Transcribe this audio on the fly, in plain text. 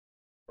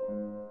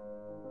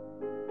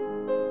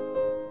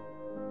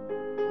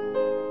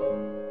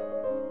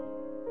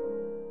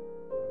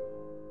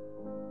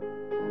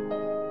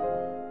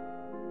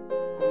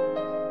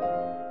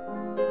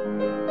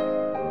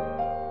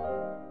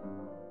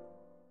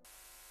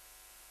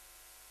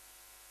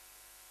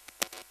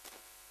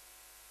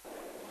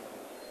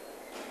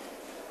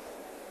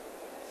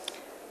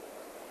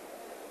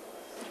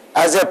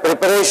as a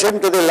preparation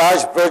to the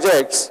large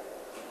projects,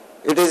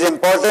 it is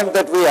important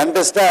that we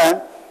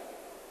understand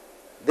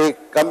the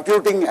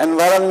computing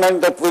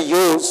environment that we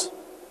use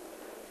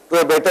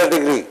to a better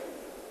degree.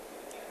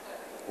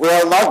 We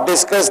have not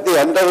discussed the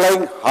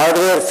underlying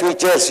hardware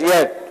features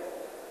yet.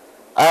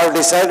 I have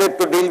decided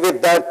to deal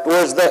with that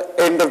towards the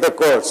end of the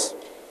course.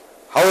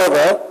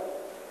 However,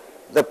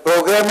 the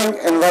programming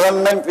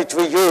environment which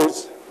we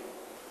use,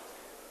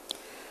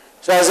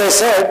 so as I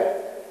said,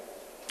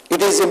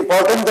 it is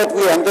important that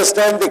we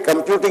understand the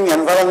computing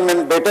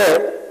environment better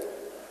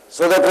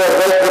so that we are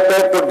well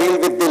prepared to deal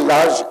with the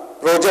large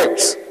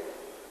projects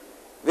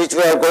which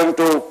we are going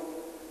to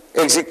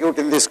execute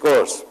in this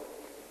course.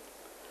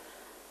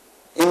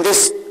 In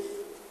this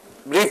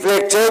brief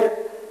lecture,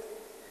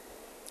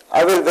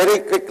 I will very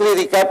quickly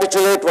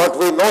recapitulate what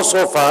we know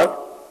so far.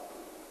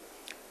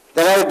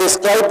 Then I will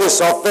describe the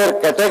software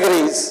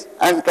categories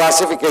and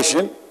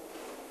classification.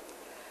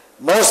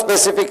 More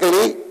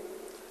specifically,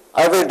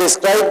 I will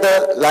describe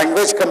the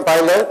language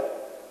compiler,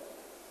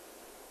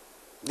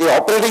 the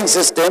operating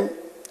system,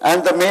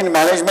 and the main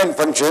management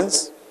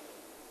functions.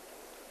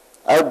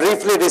 I will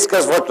briefly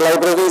discuss what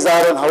libraries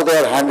are and how they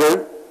are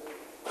handled,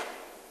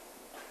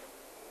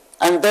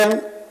 and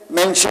then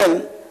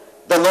mention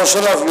the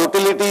notion of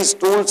utilities,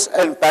 tools,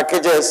 and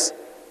packages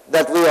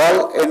that we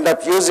all end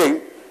up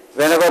using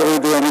whenever we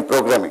do any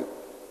programming.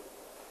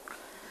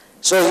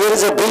 So here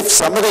is a brief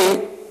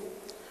summary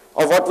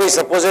of what we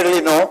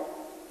supposedly know.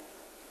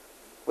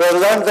 We have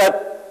learned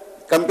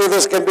that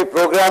computers can be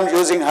programmed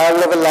using higher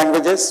level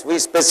languages. We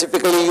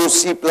specifically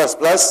use C++,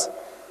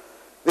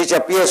 which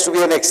appears to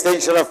be an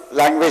extension of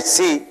language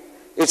C.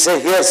 It's a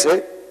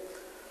hearsay.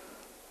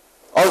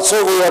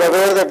 Also, we are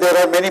aware that there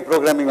are many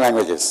programming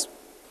languages.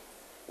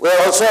 We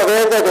are also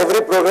aware that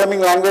every programming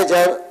language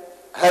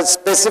has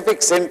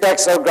specific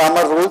syntax or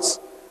grammar rules,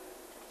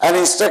 and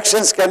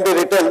instructions can be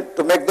written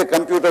to make the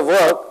computer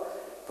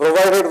work,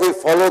 provided we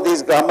follow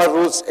these grammar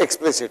rules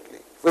explicitly.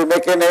 If we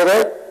make an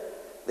error,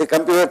 the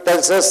computer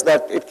tells us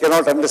that it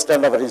cannot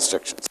understand our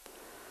instructions.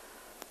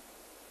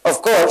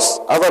 Of course,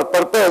 our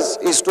purpose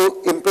is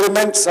to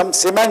implement some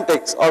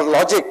semantics or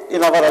logic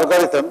in our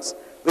algorithms,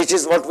 which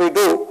is what we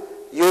do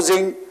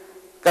using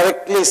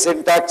correctly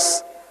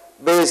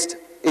syntax-based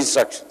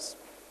instructions.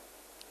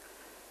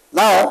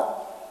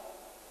 Now,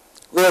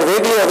 we are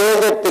really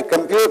aware that the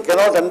computer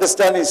cannot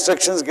understand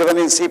instructions given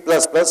in C++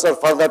 or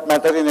for that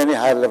matter in any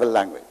higher level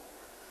language.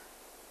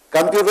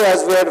 Computer,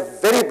 as we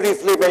had very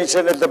briefly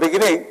mentioned at the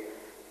beginning,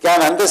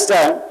 can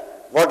understand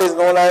what is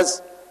known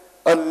as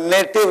a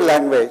native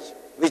language,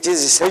 which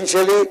is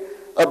essentially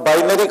a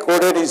binary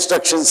coded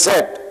instruction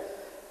set.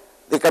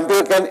 The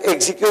computer can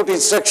execute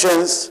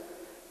instructions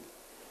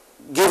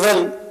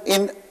given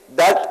in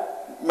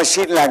that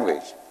machine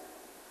language.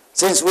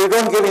 Since we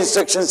don't give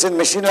instructions in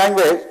machine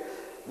language,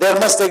 there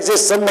must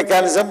exist some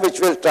mechanism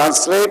which will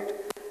translate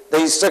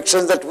the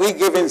instructions that we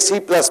give in C++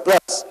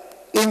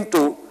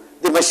 into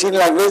the machine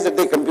language that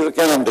the computer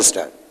can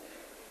understand.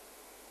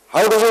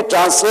 How do we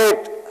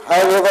translate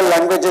higher level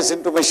languages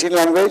into machine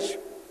language?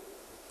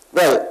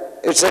 Well,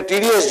 it's a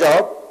tedious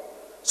job.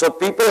 So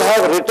people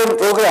have written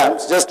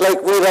programs, just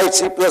like we write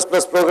C++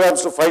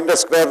 programs to find a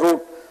square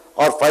root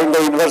or find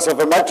the inverse of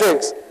a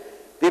matrix.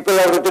 People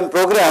have written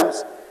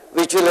programs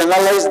which will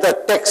analyze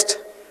the text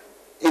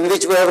in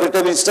which we have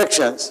written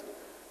instructions,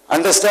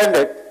 understand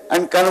it,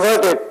 and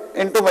convert it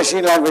into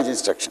machine language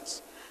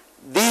instructions.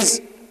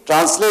 These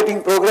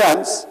translating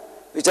programs,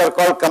 which are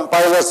called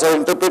compilers or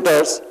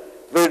interpreters,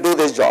 will do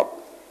this job.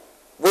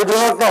 We do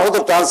not know how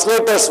the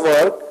translators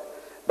work,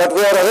 but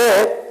we are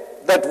aware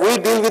that we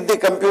deal with the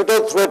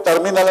computer through a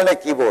terminal and a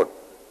keyboard.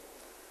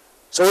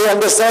 So we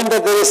understand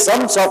that there is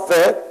some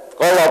software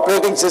called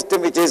operating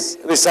system which is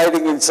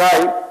residing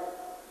inside,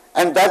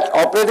 and that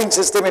operating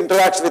system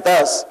interacts with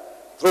us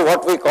through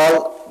what we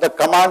call the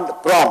command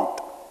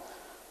prompt.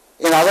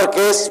 In our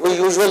case, we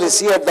usually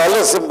see a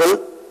dollar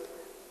symbol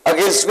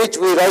against which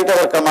we write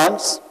our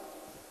commands,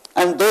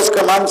 and those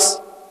commands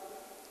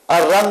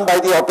are run by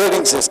the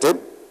operating system.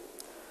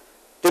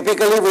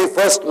 Typically, we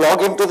first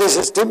log into the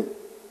system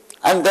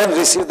and then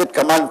receive the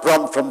command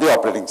prompt from the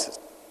operating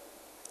system.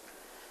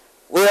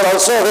 We are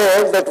also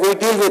aware that we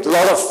deal with a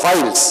lot of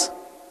files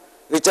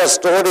which are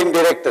stored in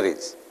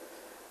directories.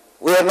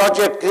 We are not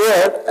yet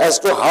clear as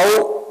to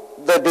how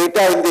the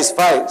data in these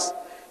files.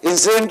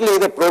 Incidentally,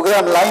 the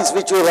program lines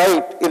which you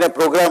write in a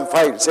program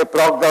file, say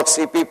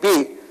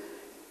proc.cpp,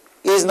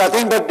 is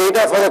nothing but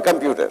data for the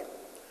computer.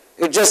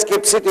 It just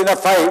keeps it in a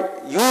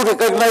file. You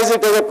recognize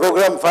it as a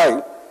program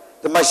file.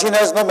 The machine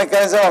has no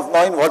mechanism of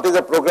knowing what is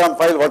a program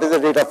file, what is a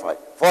data file.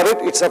 For it,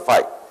 it's a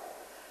file.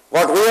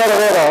 What we are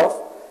aware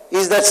of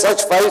is that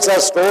such files are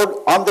stored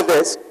on the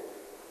disk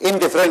in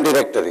different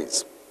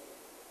directories.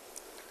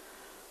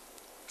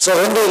 So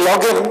when we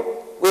log in,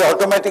 we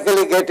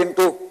automatically get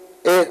into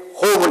a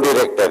home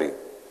directory.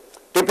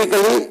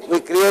 Typically,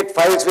 we create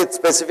files with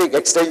specific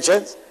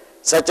extensions,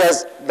 such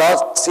as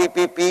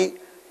 .cpp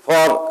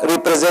for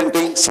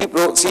representing C++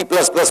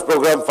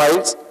 program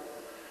files.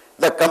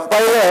 The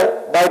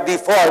compiler, by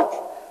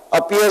default,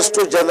 appears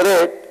to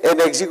generate an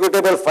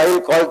executable file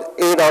called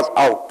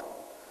a.out.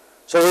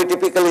 So we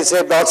typically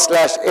say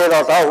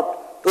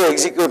 ./a.out to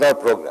execute our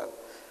program.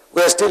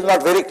 We are still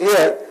not very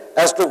clear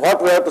as to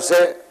what we have to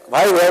say,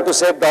 why we have to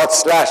say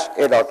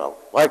 ./a.out.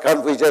 Why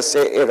can't we just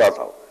say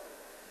a.out?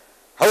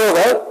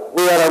 However,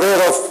 we are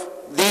aware of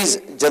these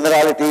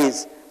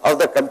generalities of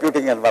the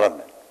computing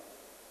environment.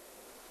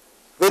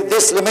 With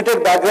this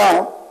limited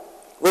background,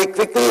 we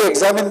quickly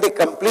examine the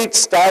complete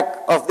stack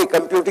of the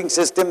computing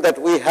system that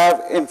we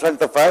have in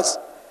front of us,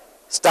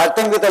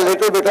 starting with a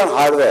little bit on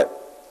hardware.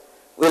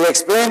 We'll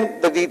explain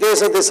the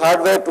details of this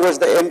hardware towards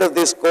the end of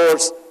this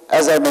course,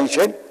 as I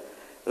mentioned.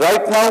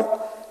 Right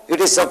now,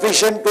 it is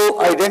sufficient to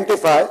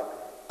identify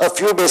a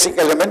few basic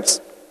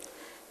elements.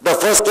 The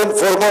first and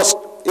foremost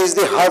is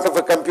the heart of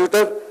a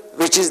computer,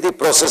 which is the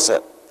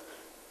processor.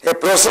 A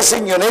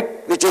processing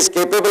unit which is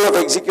capable of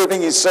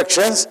executing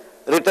instructions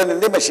written in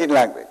the machine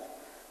language.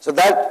 So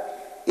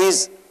that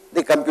is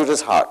the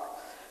computer's heart.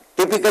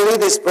 Typically,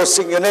 this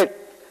processing unit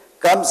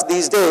comes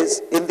these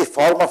days in the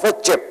form of a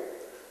chip.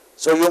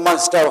 So you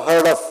must have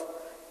heard of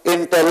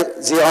Intel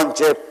Xeon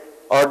chip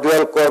or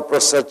dual core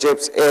processor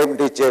chips,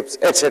 AMD chips,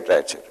 etc.,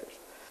 etc.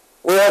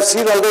 We have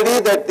seen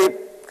already that the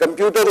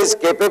computer is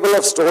capable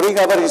of storing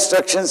our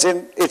instructions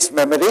in its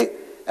memory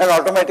and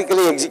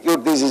automatically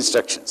execute these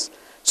instructions.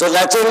 So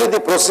naturally, the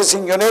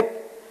processing unit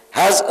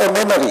has a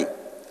memory.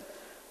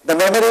 The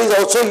memory is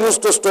also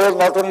used to store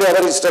not only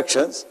our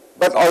instructions,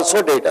 but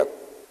also data.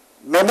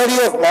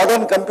 Memory of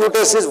modern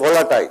computers is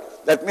volatile.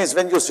 That means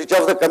when you switch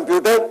off the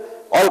computer,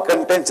 all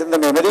contents in the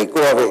memory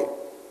go away.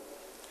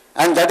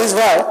 And that is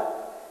why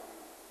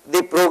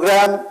the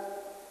program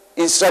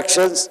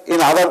instructions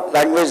in our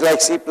language like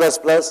C++,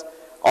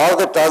 or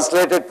the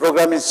translated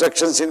program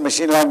instructions in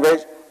machine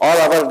language, or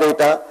our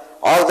data,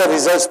 or the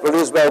results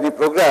produced by any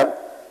program,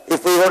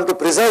 if we want to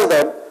preserve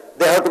them,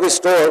 they have to be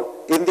stored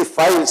in the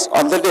files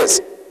on the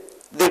disk.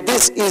 The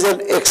disk is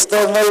an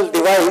external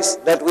device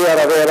that we are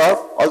aware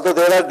of, although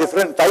there are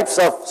different types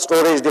of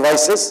storage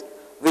devices,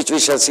 which we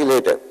shall see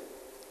later.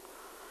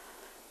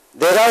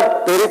 There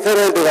are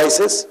peripheral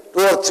devices, 2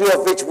 or 3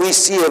 of which we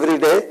see every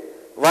day.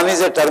 One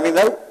is a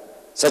terminal,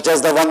 such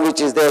as the one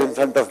which is there in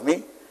front of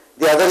me.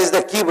 The other is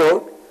the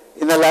keyboard.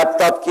 In a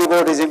laptop,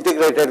 keyboard is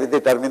integrated with the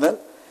terminal,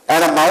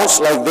 and a mouse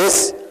like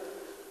this.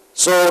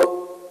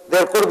 So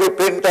there could be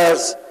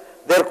printers,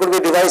 there could be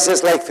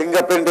devices like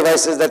fingerprint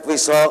devices that we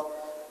saw,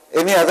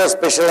 any other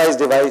specialized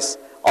device.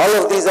 All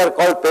of these are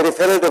called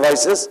peripheral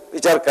devices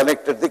which are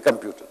connected to the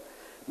computer.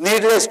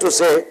 Needless to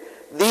say,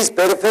 these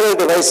peripheral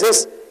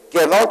devices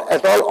cannot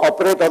at all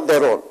operate on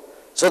their own.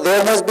 So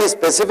there must be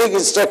specific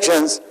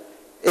instructions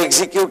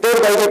executed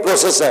by the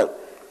processor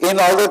in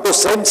order to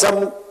send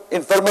some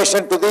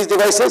information to these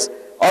devices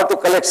or to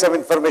collect some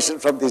information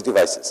from these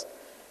devices.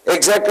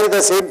 Exactly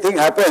the same thing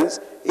happens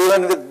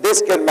even with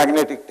disk and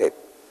magnetic tape.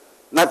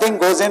 Nothing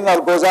goes in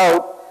or goes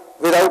out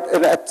without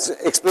an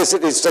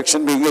explicit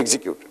instruction being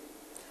executed.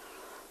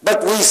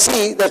 But we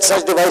see that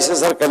such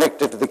devices are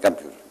connected to the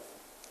computer.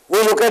 We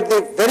look at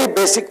the very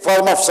basic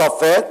form of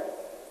software,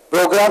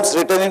 programs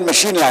written in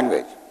machine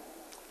language.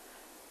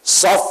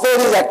 Software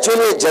is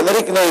actually a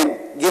generic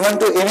name given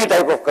to any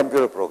type of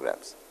computer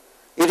programs.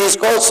 It is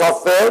called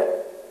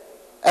software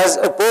as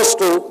opposed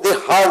to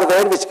the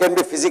hardware which can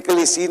be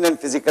physically seen and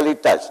physically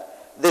touched.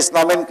 This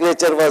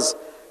nomenclature was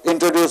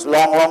introduced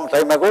long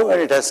time ago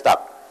and it has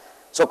stuck.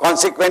 So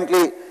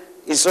consequently,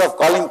 instead of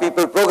calling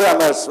people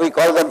programmers, we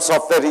call them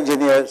software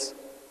engineers,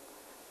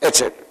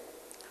 etc.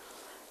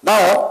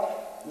 Now,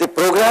 the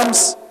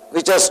programs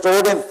which are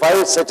stored in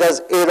files such as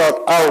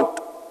a.out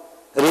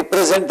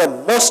represent the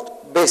most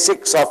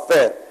basic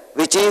software,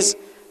 which is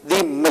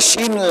the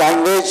machine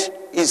language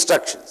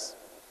instructions.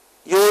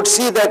 You would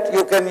see that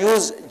you can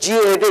use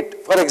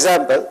gedit, for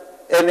example,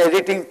 an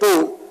editing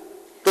tool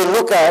to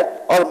look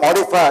at or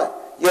modify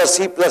your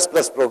C++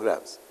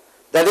 programs.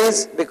 That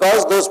is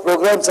because those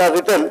programs are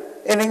written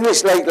in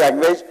English-like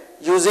language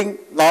using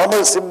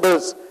normal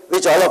symbols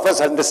which all of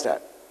us understand.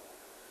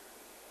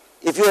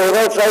 If you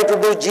ever try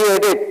to do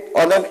gedit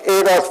on an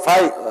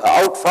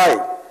a.out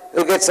file,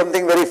 you'll get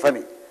something very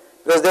funny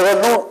because there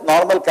are no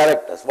normal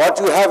characters. What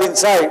you have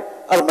inside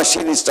are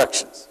machine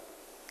instructions.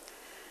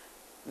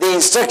 The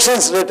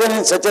instructions written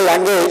in such a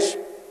language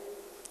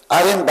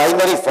are in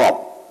binary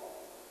form.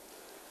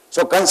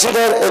 So consider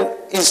an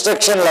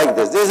instruction like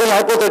this. This is an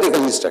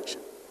hypothetical instruction.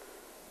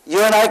 You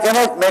and I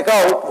cannot make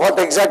out what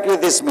exactly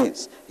this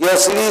means. Your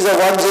series of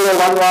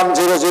 1011,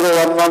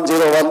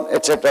 0011, 01,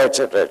 etc.,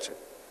 etc., etc.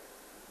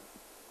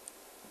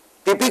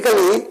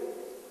 Typically,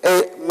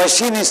 a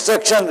machine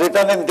instruction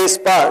written in this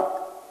part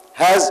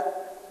has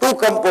 2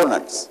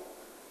 components.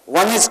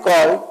 One is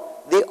called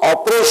the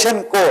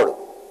operation code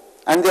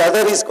and the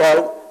other is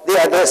called the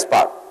address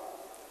part.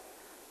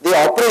 The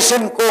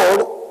operation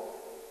code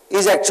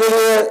is actually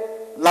a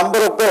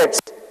number of bits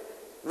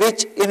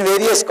which in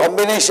various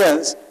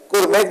combinations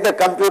could make the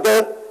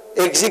computer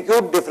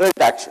execute different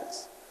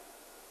actions.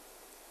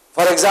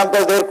 For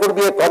example, there could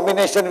be a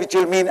combination which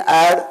will mean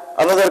add,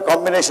 another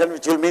combination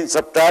which will mean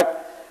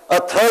subtract, A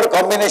third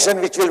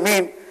combination which will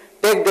mean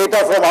take data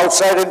from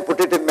outside and put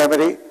it in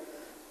memory.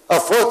 A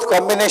fourth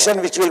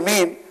combination which will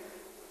mean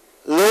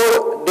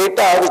load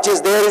data which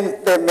is there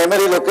in the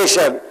memory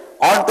location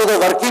onto the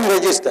working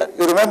register.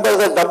 You remember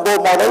the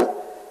Dumbo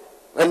model?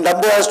 When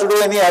Dumbo has to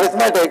do any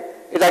arithmetic,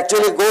 it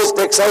actually goes,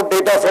 takes out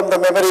data from the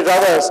memory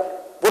drivers,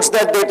 puts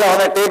that data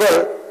on a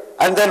table,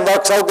 and then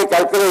works out the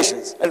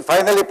calculations, and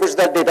finally puts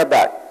that data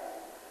back.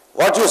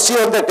 What you see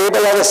on the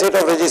table are a set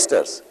of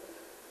registers.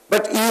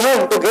 But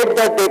even to get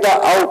that data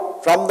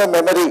out from the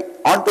memory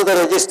onto the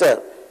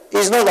register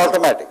is not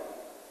automatic.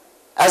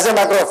 As a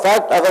matter of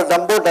fact, our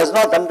Dumbo does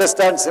not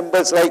understand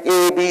symbols like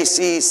A, B,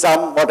 C,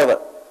 sum, whatever.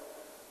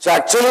 So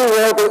actually we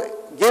have to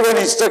give an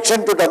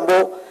instruction to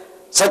Dumbo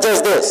such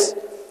as this,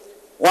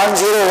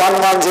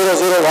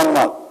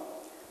 10110011.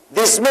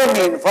 This may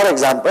mean, for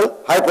example,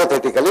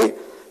 hypothetically,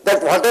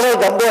 that whatever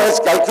Dumbo has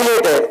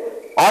calculated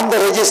on the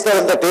register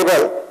in the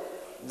table,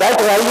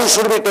 that value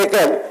should be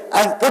taken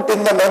and put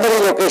in the memory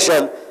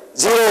location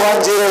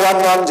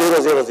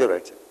 01011000,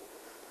 etc.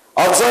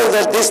 Observe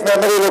that this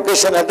memory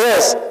location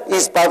address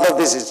is part of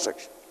this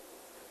instruction.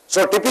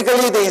 So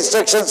typically the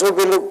instructions will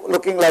be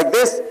looking like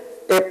this,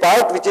 a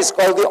part which is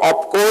called the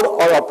opcode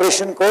or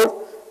operation code,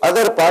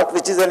 other part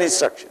which is an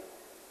instruction.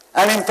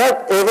 And in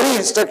fact, every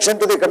instruction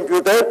to the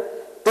computer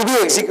to be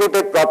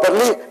executed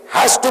properly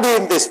has to be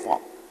in this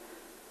form.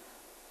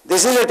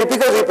 This is a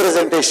typical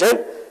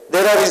representation.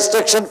 There are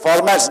instruction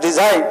formats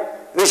designed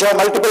which have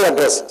multiple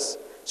addresses.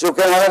 So you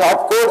can have an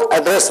opcode,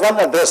 address 1,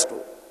 address 2.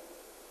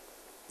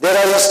 There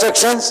are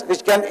instructions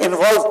which can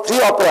involve 3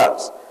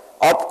 operands,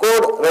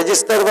 opcode,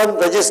 register 1,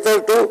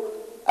 register 2,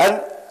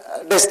 and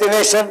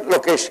destination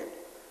location.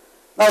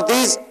 Now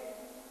these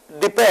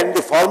depend,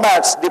 the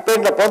formats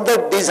depend upon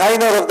the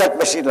designer of that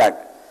machine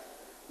language.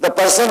 The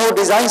person who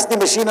designs the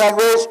machine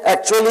language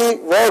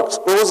actually works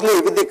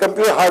closely with the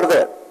computer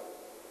hardware.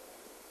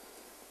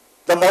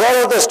 The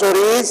moral of the story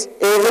is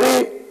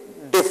every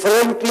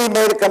differently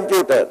made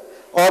computer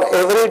or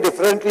every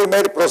differently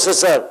made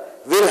processor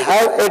will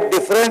have a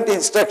different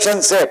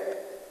instruction set.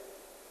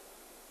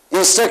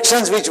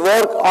 Instructions which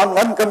work on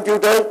one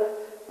computer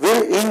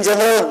will in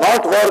general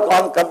not work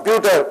on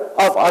computer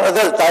of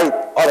another type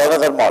or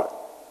another model.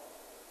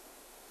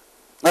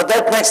 Now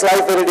that makes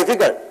life very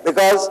difficult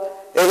because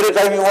every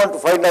time you want to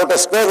find out a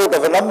square root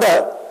of a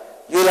number,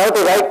 you will have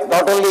to write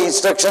not only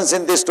instructions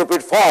in this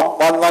stupid form,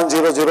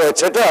 1100,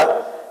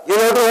 etc. You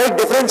will have to write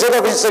different set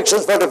of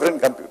instructions for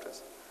different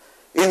computers.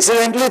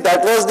 Incidentally,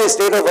 that was the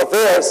state of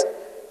affairs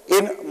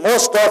in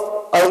most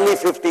of early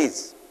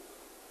 50s.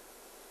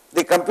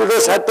 The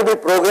computers had to be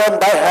programmed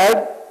by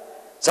hand.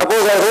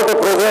 Suppose I wrote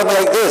a program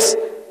like this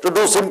to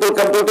do simple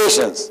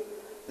computations.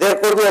 There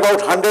could be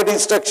about 100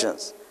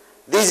 instructions.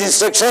 These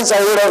instructions I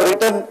would have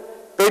written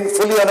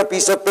painfully on a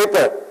piece of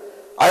paper.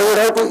 I would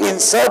have to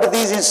insert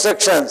these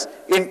instructions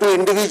into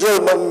individual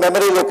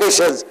memory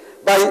locations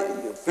by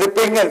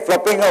flipping and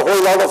flopping a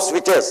whole lot of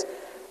switches.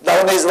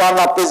 Down is 1,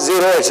 up is 0,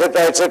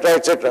 etc., etc.,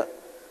 etc.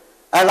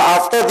 And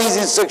after these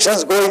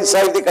instructions go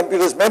inside the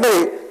computer's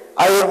memory,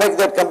 I will make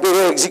that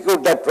computer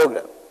execute that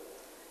program.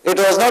 It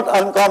was not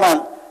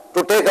uncommon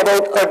to take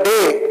about a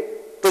day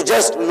to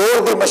just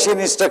load the machine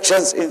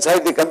instructions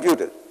inside the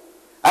computer.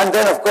 And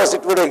then of course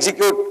it would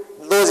execute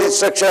those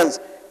instructions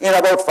in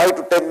about 5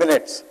 to 10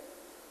 minutes.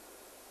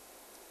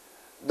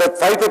 That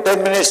 5 to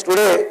 10 minutes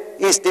today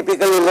is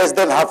typically less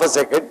than half a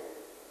second.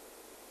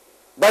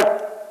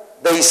 But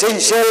the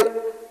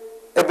essential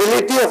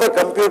ability of a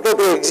computer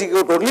to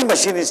execute only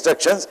machine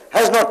instructions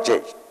has not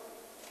changed.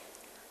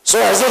 So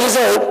as a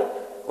result,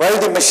 while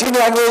the machine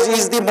language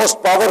is the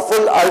most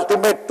powerful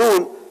ultimate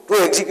tool to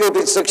execute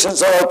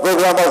instructions or a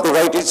program or to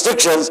write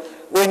instructions,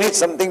 we need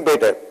something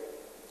better.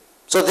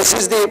 So this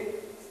is the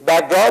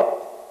backdrop.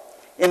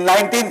 In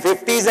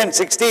 1950s and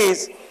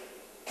 60s,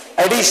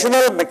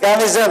 additional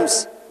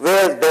mechanisms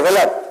were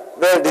developed,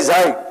 were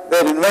designed,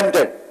 were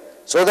invented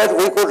so that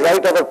we could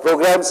write our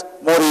programs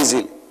more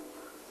easily.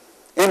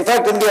 In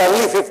fact, in the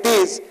early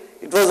 50s,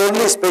 it was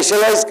only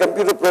specialized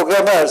computer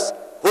programmers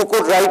who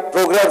could write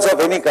programs of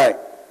any kind.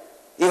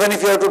 Even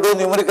if you have to do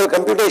numerical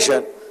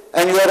computation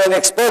and you are an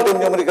expert in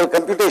numerical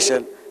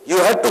computation, you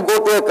had to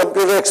go to a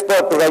computer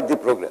expert to write the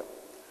program.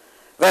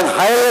 When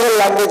higher level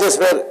languages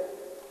were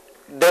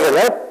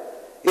developed,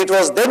 it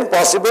was then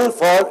possible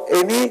for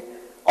any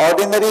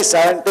ordinary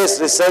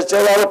scientist, researcher,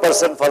 or a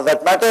person for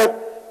that matter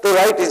to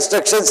write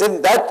instructions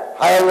in that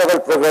higher level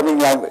programming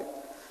language.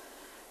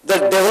 The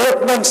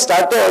development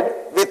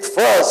started with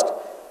first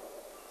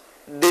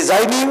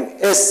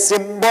designing a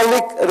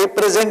symbolic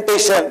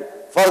representation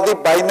for the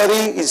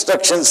binary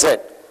instruction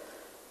set.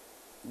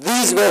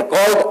 These were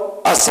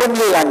called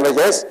assembly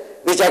languages,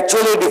 which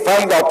actually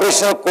defined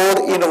operational code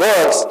in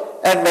words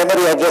and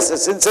memory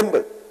addresses in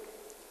symbols.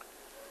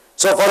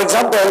 So for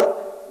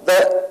example,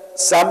 the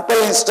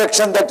sample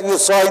instruction that you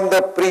saw in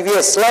the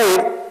previous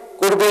slide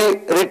could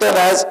be written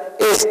as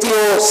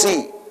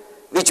STOC,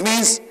 which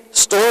means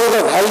store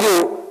the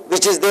value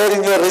which is there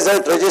in your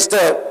result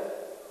register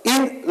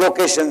in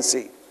location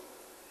C.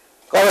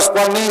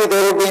 Correspondingly,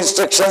 there will be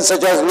instructions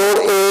such as load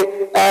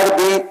A, add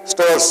B,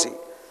 store C.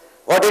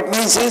 What it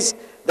means is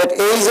that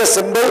A is a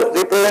symbol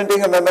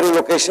representing a memory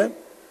location.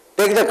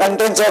 Take the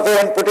contents of A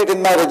and put it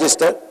in my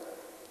register.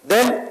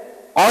 Then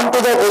onto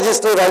that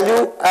register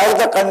value, add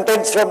the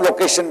contents from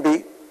location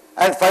B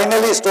and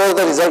finally store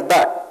the result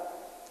back.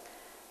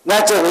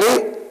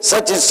 Naturally,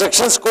 such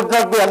instructions could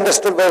not be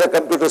understood by the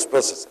computer's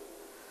processor.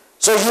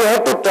 So you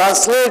have to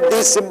translate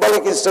these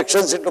symbolic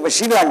instructions into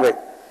machine language.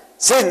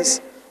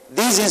 Since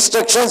these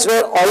instructions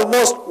were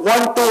almost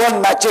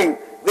one-to-one matching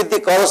with the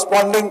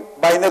corresponding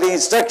binary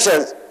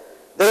instructions,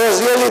 there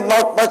was really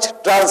not much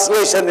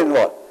translation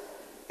involved.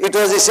 It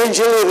was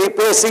essentially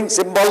replacing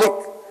symbolic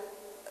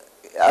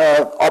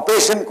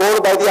operation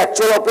code by the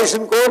actual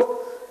operation code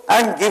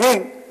and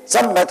giving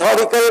some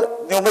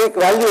methodical numeric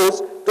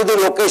values to the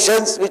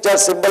locations which are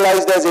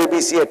symbolized as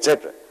ABC,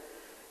 etc.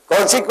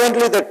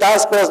 Consequently, the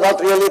task was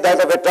not really that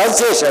of a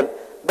translation,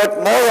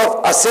 but more of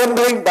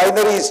assembling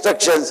binary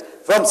instructions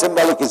from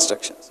symbolic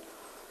instructions.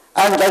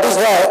 And that is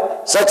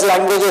why such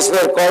languages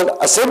were called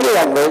assembly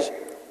language,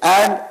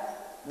 and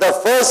the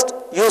first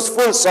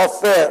useful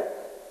software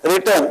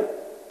written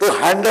to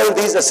handle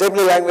these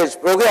assembly language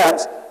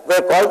programs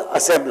were called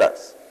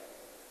assemblers.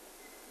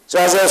 So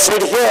as I have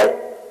said here,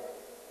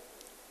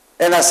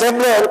 an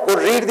assembler could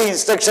read the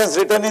instructions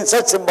written in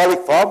such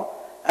symbolic form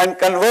and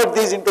convert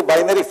these into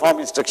binary form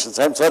instructions.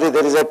 I am sorry,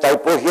 there is a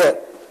typo here.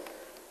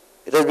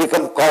 It has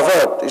become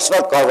covert. It's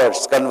not covert,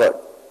 it's convert.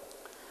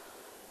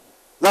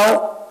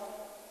 Now,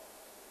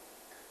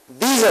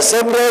 these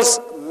assemblers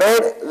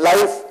made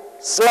life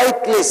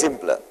slightly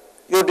simpler.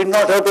 You did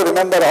not have to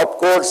remember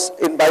opcodes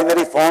in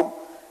binary form,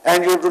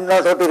 and you do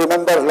not have to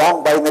remember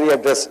long binary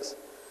addresses.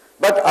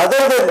 But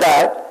other than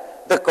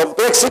that, the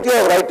complexity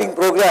of writing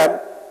program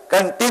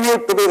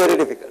continued to be very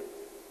difficult.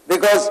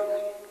 Because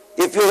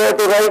if you were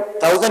to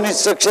write 1,000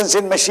 instructions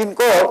in machine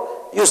code,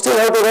 you still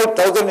have to write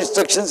 1,000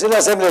 instructions in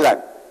assembly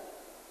language.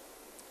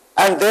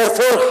 And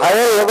therefore,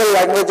 higher level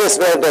languages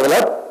were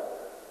developed,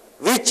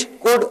 which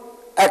could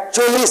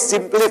actually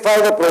simplify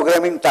the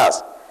programming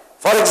task.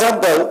 For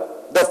example,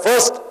 the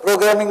first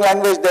programming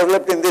language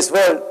developed in this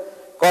world,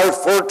 called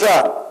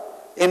Fortran,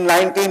 in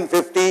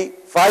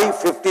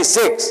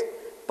 1955-56,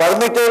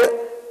 permitted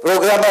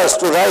programmers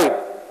to write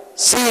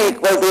C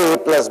equal to A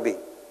plus B.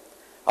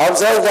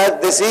 Observe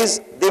that this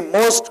is the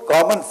most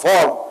common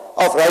form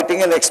of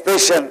writing an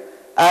expression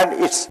and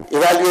its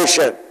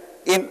evaluation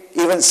in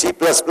even C++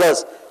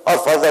 or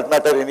for that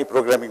matter any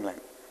programming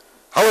language.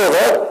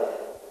 However,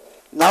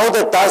 now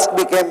the task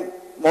became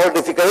more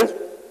difficult.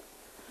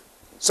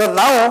 So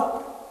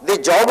now the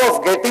job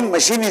of getting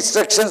machine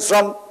instructions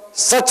from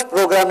such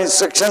program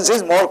instructions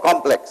is more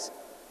complex.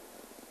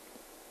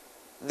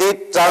 The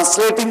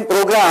translating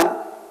program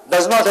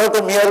does not have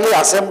to merely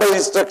assemble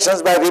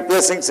instructions by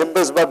replacing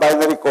symbols by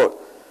binary code,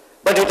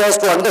 but it has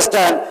to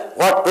understand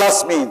what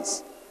plus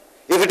means.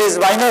 If it is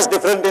minus,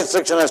 different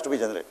instruction has to be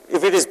generated.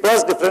 If it is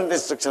plus, different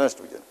instruction has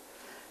to be generated.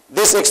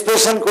 This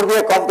expression could be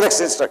a complex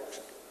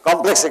instruction,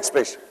 complex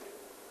expression.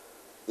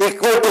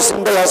 Equal to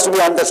symbol has to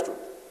be understood.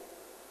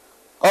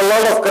 A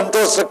lot of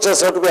control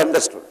structures have to be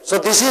understood. So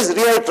this is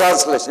real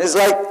translation. It's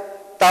like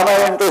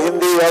Tamil into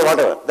Hindi or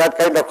whatever, that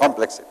kind of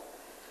complexity.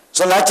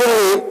 So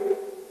naturally,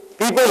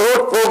 people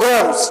wrote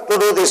programs to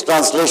do this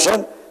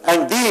translation,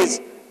 and these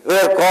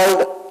were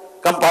called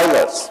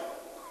compilers.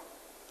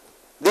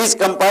 These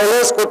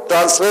compilers could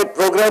translate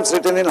programs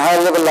written in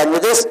higher level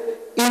languages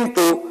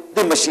into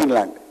the machine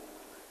language.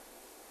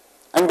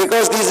 And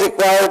because these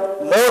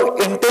required more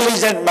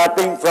intelligent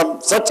mapping from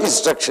such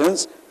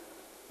instructions,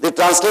 the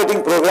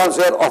translating programs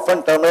were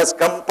often termed as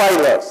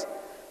compilers.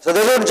 So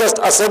they don't just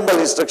assemble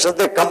instructions,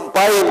 they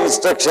compile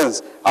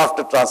instructions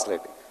after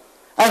translating.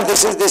 And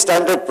this is the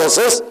standard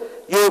process.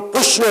 You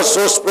push your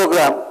source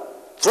program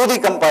through the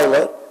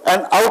compiler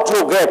and out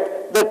you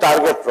get the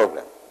target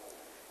program.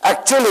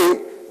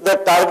 Actually, the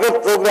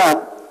target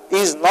program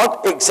is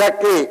not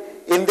exactly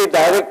in the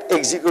direct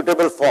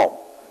executable form.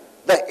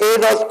 The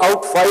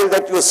A.out file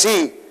that you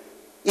see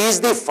is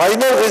the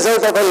final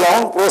result of a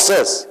long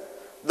process.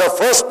 The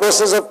first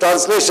process of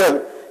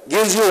translation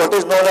gives you what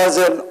is known as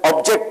an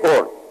object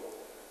code.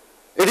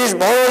 It is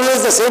more or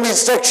less the same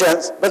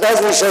instructions, but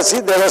as we shall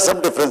see, there are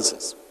some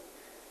differences.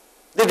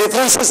 The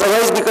differences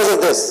arise because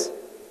of this.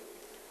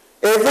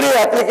 Every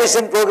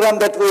application program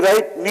that we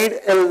write needs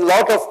a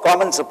lot of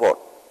common support.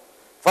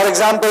 For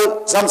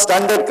example, some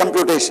standard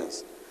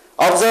computations.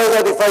 Observe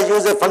that if I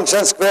use a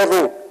function square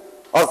root,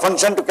 or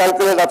function to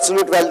calculate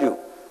absolute value,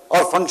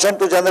 or function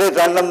to generate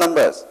random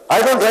numbers,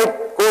 I don't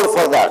write code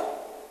for that.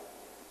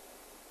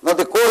 Now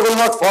the code will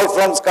not fall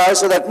from sky,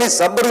 so that means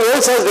somebody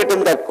else has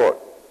written that code.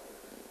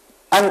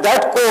 And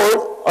that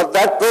code or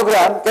that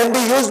program can be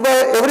used by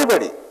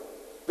everybody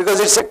because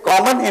it's a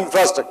common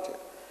infrastructure.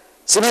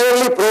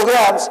 Similarly,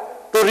 programs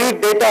to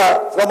read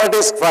data from a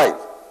disk file.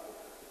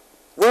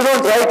 We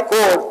don't write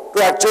code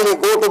to actually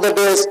go to the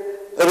disk,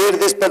 read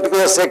this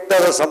particular sector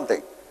or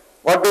something.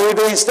 What do we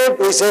do instead?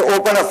 We say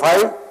open a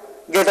file,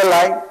 get a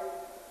line.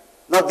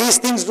 Now these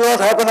things do not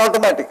happen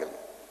automatically.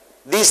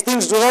 These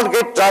things do not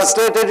get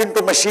translated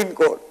into machine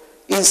code.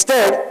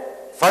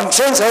 Instead,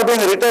 functions have been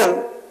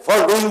written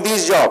for doing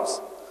these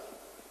jobs.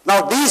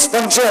 Now these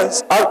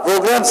functions are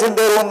programs in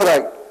their own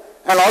right,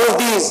 and all of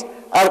these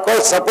are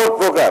called support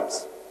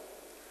programs.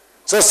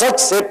 So such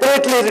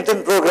separately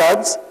written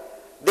programs,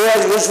 they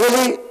are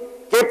usually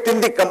kept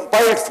in the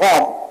compiled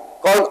form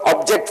called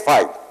object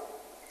file,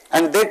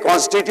 and they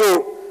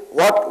constitute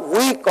what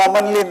we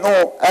commonly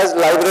know as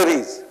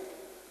libraries.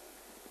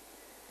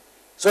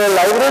 So a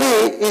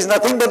library is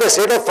nothing but a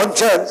set of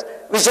functions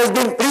which has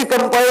been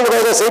pre-compiled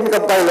by the same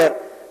compiler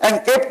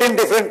and kept in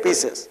different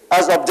pieces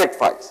as object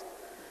files.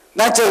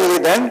 Naturally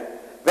then,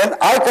 when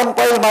I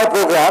compile my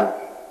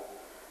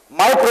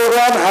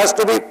program has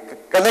to be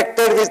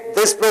connected with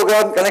this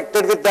program,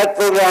 connected with that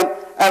program,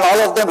 and all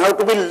of them have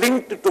to be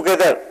linked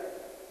together.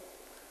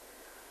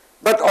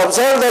 But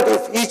observe that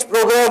if each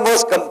program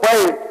was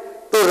compiled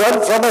to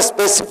run from a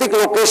specific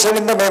location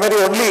in the memory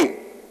only,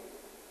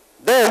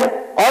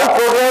 then all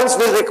programs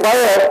will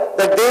require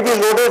that they be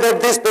loaded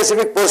at this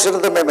specific portion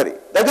of the memory.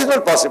 That is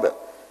not possible,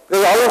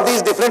 because all of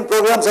these different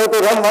programs have to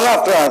run one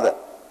after another.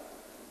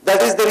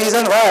 That is the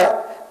reason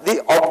why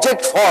the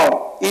object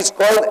form is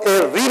called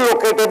a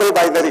relocatable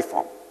binary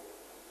form.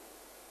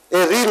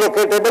 A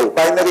relocatable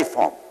binary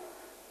form.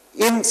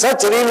 In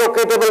such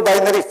relocatable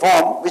binary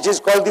form, which is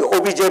called the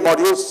OBJ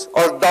modules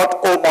or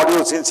 .o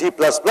modules in C++,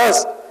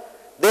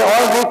 they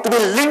all need to be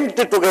linked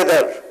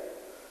together.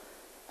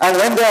 And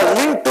when they are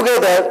linked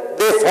together,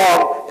 they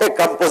form a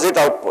composite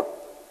output.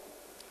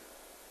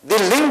 The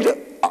linked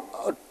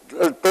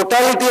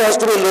totality has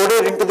to be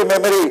loaded into the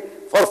memory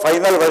for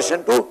final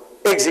version to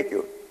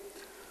execute.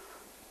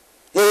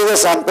 Here is a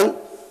sample.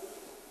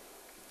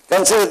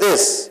 Consider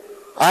this.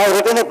 I have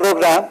written a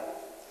program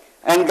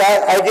and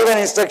I give an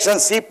instruction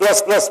C++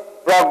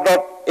 proc.cpp.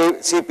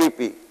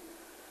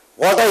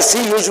 What I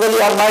see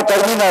usually on my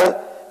terminal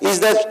is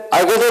that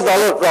I get a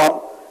dollar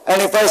prompt,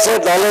 and if I say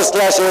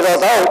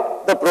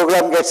 $/a.out, the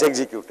program gets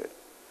executed.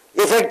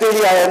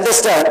 Effectively, I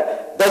understand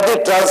that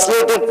the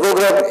translated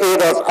program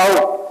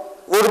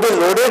a.out would be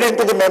loaded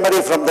into the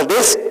memory from the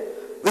disk,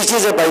 which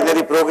is a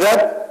binary program,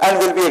 and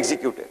will be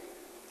executed.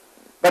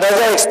 But as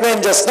I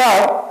explained just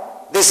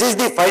now, this is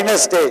the final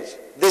stage.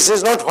 This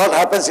is not what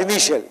happens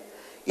initially.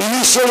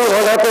 Initially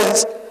what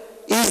happens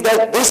is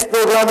that this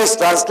program is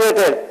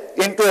translated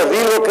into a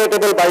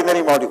relocatable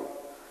binary module.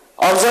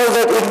 Observe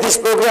that in this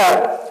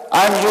program,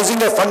 I am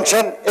using a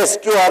function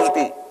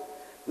sqrt.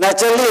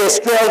 Naturally,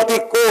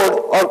 sqrt code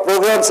or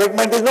program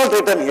segment is not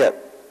written here.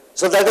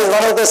 So that is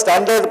one of the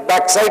standard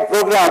backside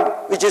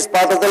program which is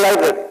part of the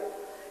library.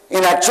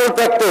 In actual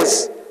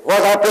practice,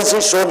 what happens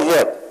is shown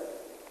here.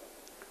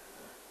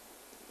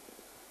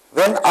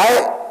 When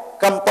I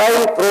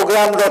compile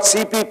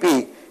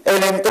program.cpp,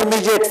 an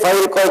intermediate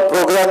file called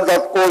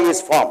program.o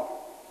is formed.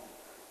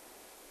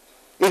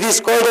 It is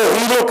called a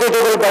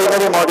relocatable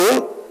binary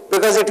module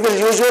because it will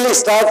usually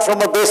start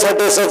from a base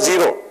address of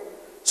 0.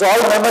 So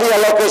all memory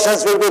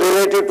allocations will be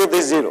related to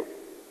this 0.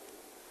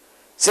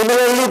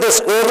 Similarly, the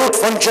square root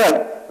function,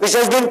 which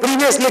has been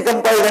previously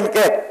compiled and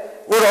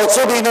kept, would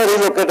also be in a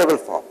relocatable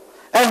form.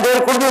 And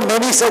there could be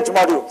many such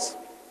modules.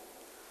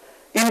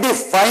 In the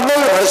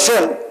final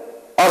version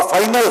or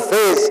final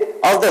phase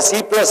of the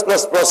C++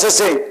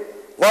 processing,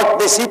 what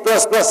the C++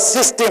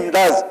 system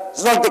does,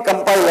 it's not the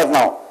compiler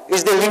now,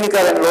 it's the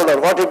linker and loader.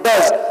 What it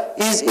does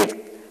is it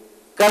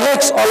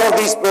connects all of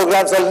these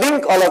programs or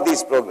link all of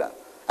these programs.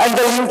 And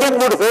the linking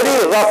would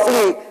very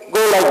roughly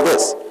go like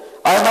this.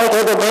 I might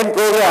have a main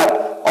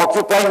program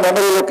occupying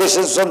memory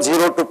locations from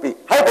 0 to P,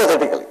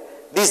 hypothetically.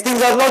 These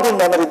things are not in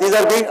memory, these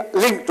are being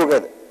linked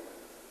together.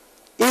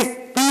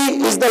 If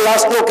P is the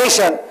last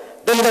location,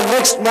 then the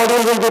next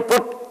module will be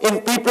put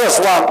in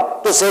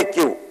P+1 to say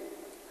Q.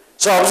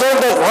 So observe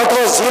that what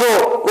was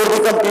 0 would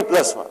become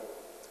P+1.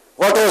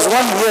 What was 1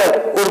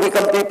 here would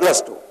become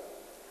P+2.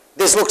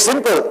 This looks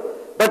simple,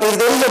 but if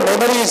there is a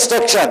memory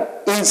instruction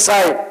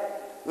inside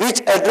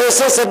which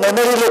addresses a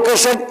memory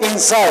location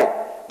inside,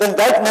 then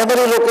that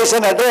memory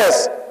location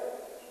address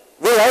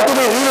will have to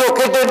be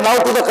relocated now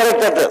to the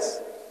correct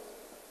address.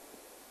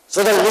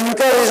 So the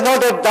linker is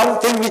not a dumb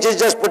thing which is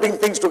just putting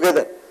things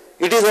together.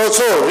 It is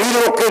also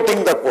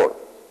relocating the code.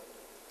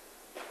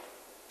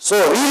 So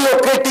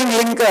relocating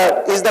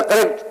linker is the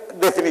correct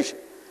definition.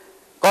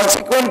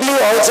 Consequently,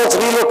 all such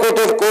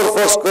relocated code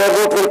for square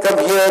root will come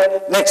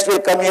here, next will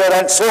come here,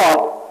 and so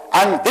on.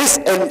 And this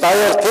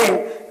entire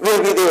thing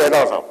will be the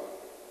error output.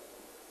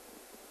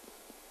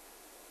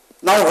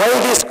 Now,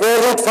 while the square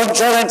root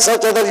function and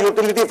such other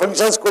utility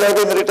functions could have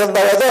been written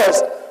by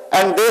others,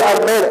 and they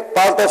are made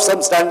part of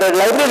some standard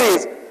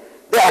libraries,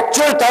 the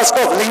actual task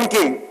of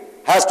linking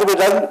has to be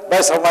done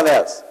by someone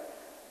else.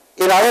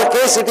 In our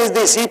case, it is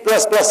the C++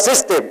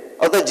 system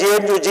or the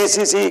GNU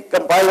GCC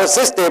compiler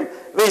system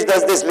which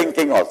does this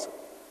linking also.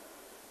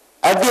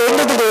 At the end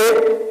of the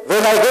day,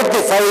 when I get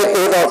the file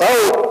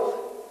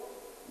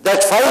a.out,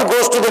 that file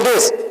goes to the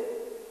disk.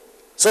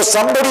 So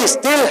somebody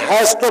still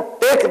has to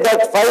take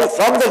that file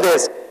from the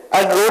disk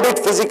and load it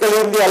physically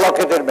in the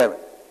allocated memory.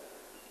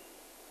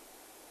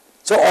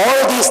 So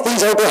all these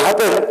things have to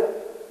happen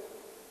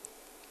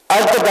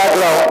at the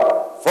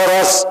background for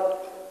us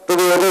to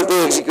be able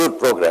to execute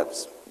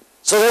programs.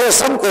 So there are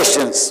some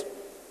questions.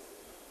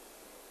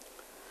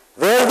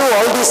 Where do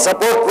all these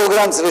support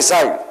programs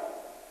reside?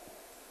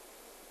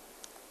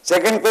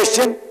 Second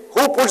question,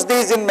 who puts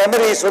these in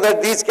memory so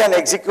that these can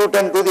execute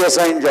and do the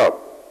assigned job?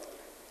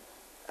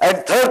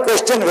 And third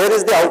question, where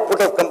is the output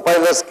of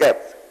compilers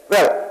kept?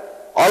 Well,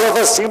 all of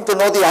us seem to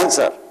know the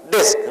answer.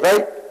 Disk,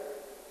 right?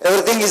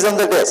 Everything is on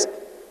the disk.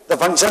 The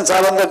functions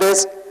are on the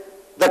disk.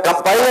 The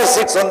compiler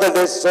sits on the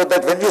disk, so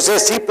that when you say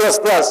C++,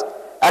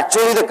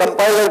 actually the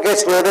compiler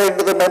gets loaded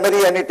into the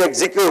memory and it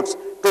executes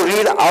to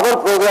read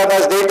our program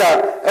as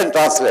data and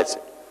translates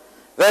it.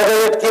 Where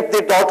does it keep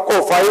the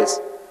 .o files,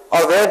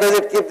 or where does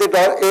it keep the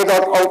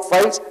 .a.out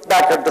files?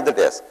 Back onto the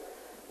disk.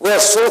 We are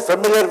so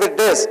familiar with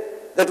disk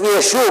that we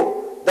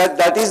assume that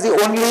that is the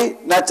only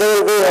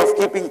natural way of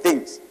keeping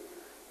things.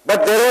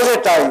 But there was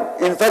a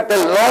time, in fact a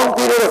long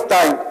period of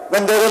time,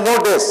 when there were no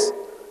disks,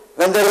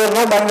 when there were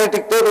no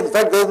magnetic tape, in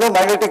fact there was no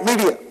magnetic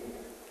media.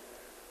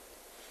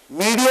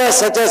 Media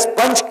such as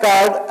punch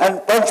card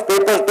and punch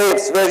paper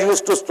tapes were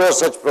used to store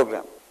such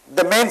programs.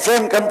 The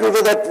mainframe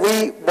computer that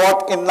we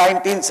bought in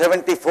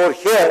 1974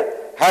 here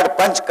had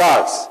punch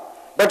cards,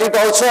 but it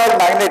also had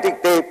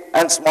magnetic tape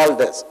and small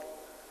disk.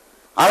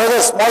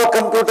 Another small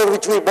computer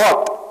which we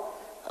bought,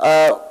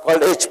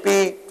 called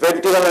HP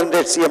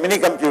 2100C, a mini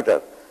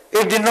computer,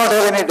 it did not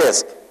have any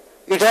disk.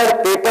 It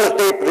had paper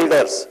tape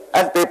readers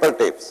and paper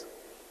tapes.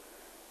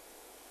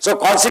 So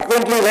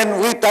consequently,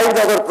 when we typed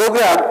our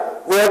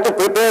program, we had to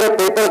prepare a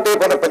paper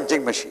tape on a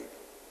punching machine.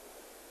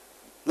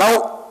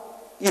 Now,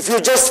 if you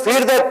just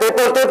feed that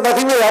paper tape,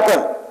 nothing will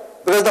happen,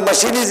 because the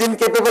machine is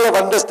incapable of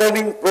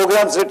understanding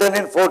programs written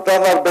in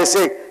Fortran or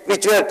BASIC,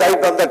 which were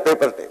typed on that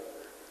paper tape.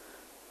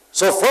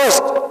 So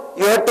first,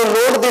 you have to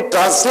load the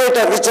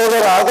translator, which was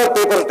another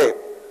paper tape.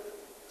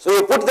 So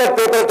you put that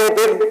paper tape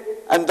in,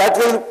 and that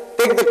will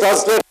take the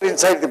translator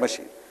inside the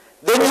machine.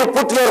 Then you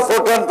put your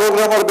Fortran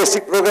program or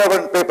BASIC program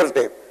on paper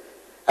tape.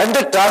 And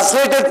the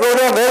translated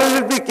program, where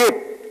will it be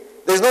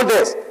kept? There is no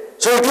disk.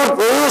 So it will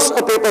produce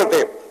a paper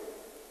tape.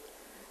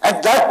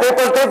 And that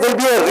paper tape will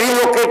be a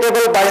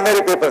relocatable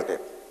binary paper tape.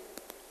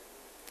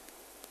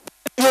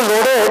 You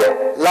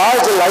loaded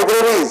large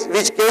libraries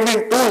which came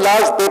in 2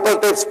 large paper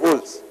tape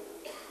spools.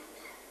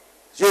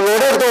 So you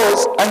loaded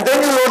those, and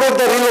then you loaded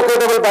the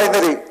relocatable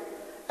binary.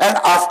 And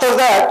after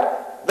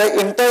that, the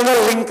internal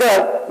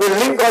linker will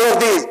link all of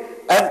these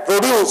and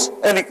produce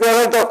an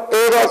equivalent of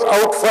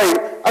A.out file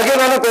again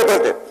on a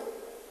paper tape.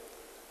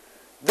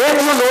 Then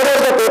you loaded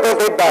the paper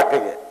tape back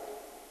again.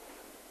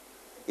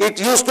 It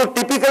used to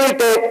typically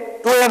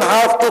take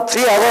 2.5 to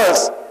 3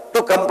 hours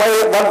to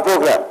compile one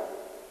program.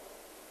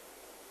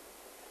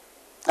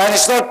 And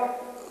it's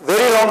not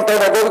very long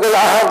time ago, because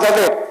I have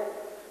done it.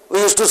 We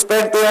used to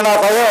spend 2.5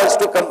 hours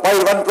to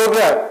compile one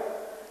program.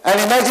 And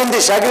imagine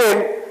the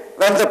chagrin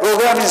when the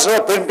program, instead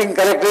of printing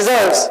correct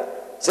results,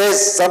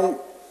 says some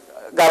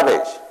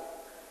garbage.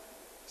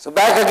 So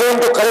back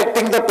again to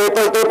correcting the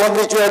paper tape on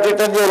which you had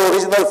written your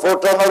original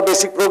Fortran or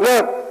BASIC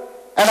program,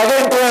 and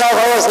again 2.5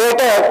 hours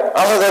later,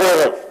 another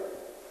error.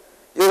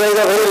 You guys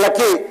are very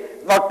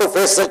lucky not to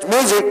face such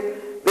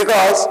music,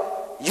 because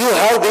you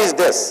have these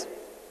disks.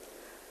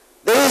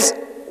 There is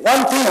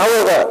one thing,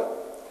 however,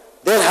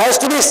 there has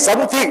to be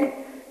something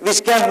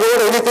which can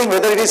load anything,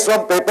 whether it is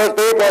from paper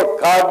tape or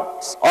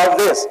cards or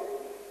this.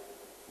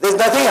 There's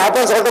nothing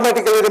happens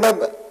automatically,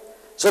 remember.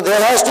 So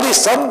there has to be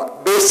some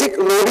basic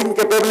loading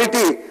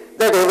capability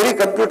that every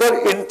computer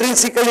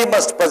intrinsically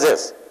must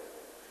possess.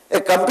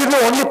 A computer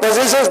only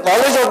possesses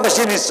knowledge of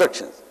machine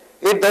instructions.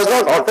 It does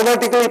not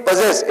automatically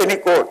possess any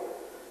code.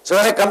 So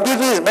when a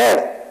computer is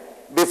made,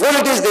 before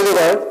it is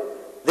delivered,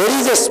 there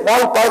is a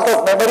small part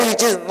of memory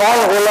which is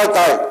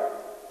non-volatile.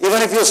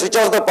 Even if you switch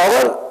off the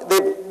power,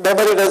 the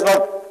memory does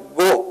not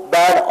go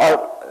bad,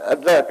 or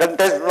the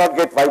contents do not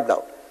get wiped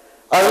out.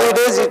 Early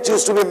days it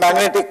used to be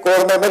magnetic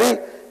core memory.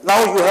 Now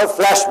you have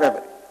flash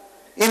memory.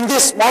 In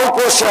this small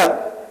portion,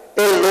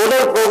 a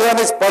loader program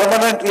is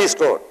permanently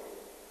stored.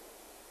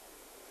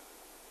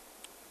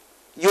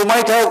 You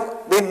might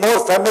have been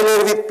more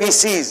familiar with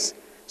PCs.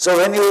 So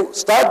when you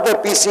start the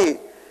PC,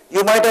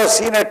 you might have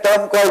seen a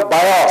term called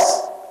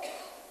BIOS.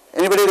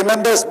 Anybody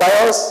remembers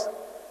BIOS?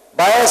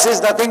 BIOS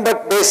is nothing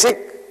but basic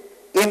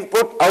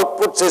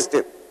input-output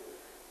system.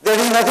 There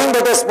is nothing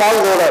but a small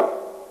loader.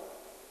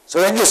 So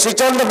when you switch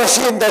on the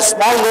machine, that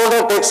small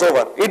loader takes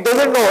over. It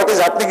doesn't know what is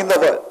happening in the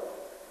world.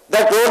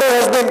 That loader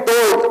has been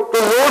told to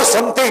load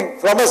something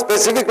from a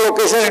specific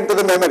location into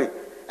the memory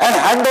and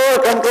hand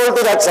over control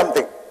to that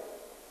something.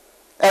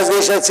 As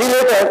we shall see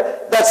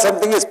later, that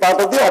something is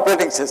part of the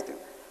operating system.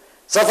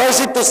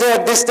 Suffice it to say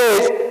at this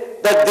stage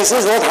that this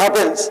is what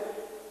happens.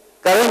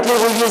 Currently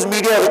we use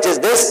media, which is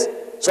this.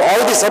 So all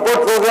the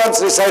support programs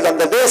reside on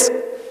the disk.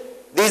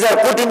 These are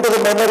put into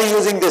the memory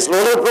using this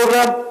loader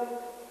program.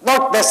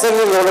 Not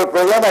necessarily loader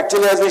program,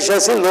 actually as we shall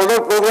see,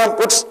 loader program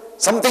puts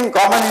something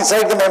common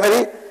inside the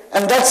memory,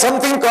 and that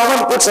something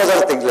common puts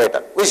other things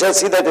later. We shall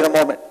see that in a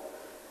moment.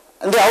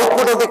 And the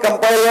output of the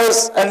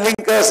compilers and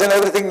linkers and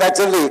everything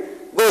naturally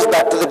goes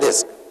back to the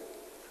disk.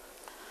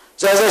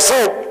 So as I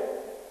said,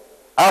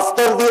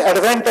 after the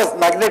advent of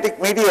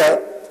magnetic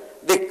media,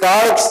 the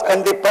cards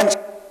and the punch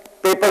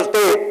paper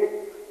tape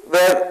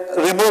were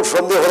removed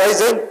from the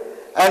horizon,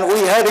 and we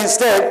had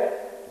instead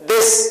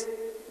disks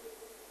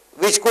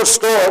which could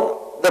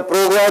store the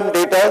program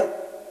data,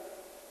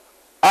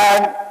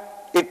 and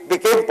it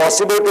became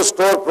possible to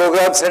store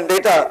programs and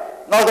data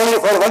not only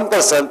for one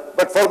person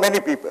but for many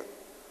people.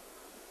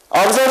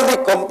 Observe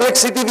the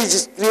complexity which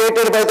is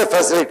created by the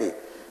facility.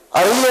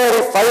 Earlier,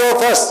 if 5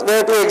 of us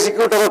were to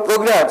execute our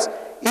programs,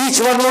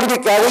 each one would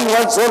be carrying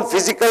one's own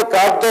physical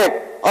card deck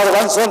or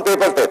one's own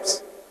paper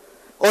tapes.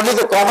 Only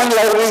the common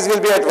libraries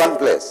will be at one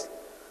place.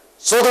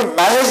 So the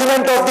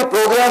management of the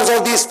programs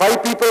of these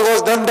 5 people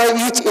was done by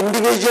each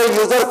individual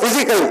user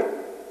physically.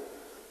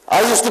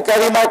 I used to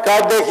carry my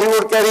card deck, he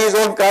would carry his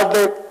own card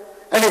deck.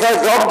 And if I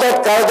dropped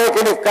that card deck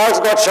and if cards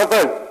got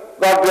shuffled,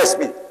 God bless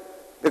me.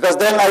 Because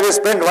then I will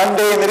spend one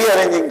day in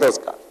rearranging those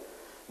cards.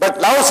 But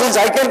now since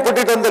I can put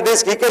it on the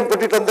disk, he can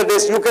put it on the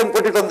disk, you can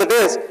put it on the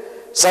disk,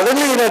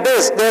 suddenly in a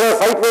disk there are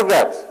 5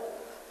 programs.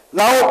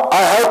 Now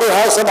I have to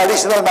have some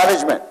additional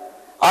management.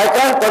 I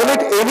can't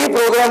permit any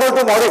programmer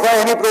to modify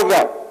any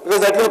program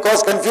because that will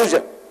cause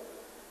confusion.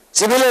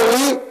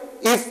 Similarly,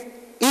 if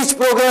each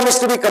program is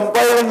to be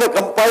compiled and the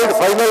compiled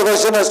final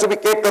version has to be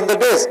kept on the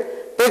disk,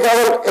 take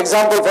our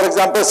example, for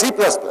example, C++.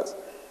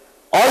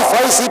 All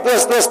 5 C++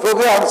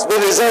 programs will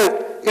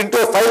result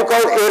into a file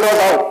called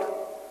a.out.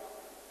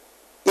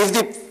 If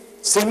the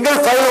single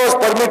file was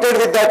permitted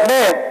with that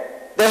name,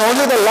 then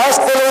only the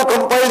last fellow who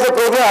compiled the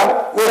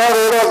program would have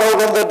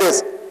a.out on the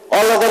disk.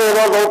 All other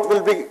a.out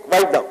will be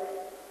wiped out.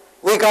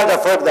 We can't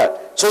afford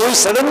that. So we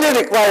suddenly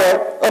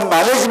require a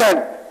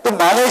management to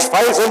manage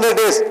files on the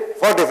disk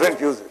for different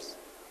users.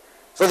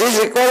 So these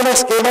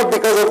requirements came up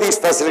because of these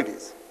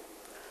facilities.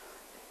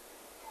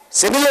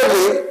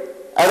 Similarly,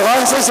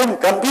 advances in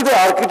computer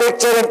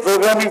architecture and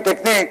programming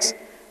techniques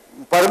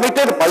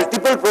permitted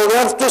multiple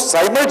programs to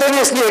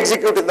simultaneously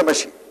execute in the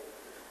machine.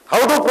 How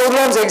do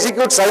programs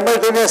execute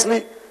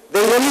simultaneously?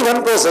 There is only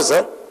one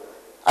processor,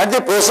 and the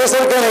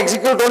processor can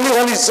execute only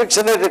one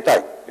instruction at a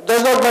time. It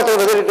does not matter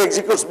whether it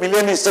executes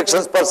million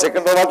instructions per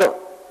second or whatever.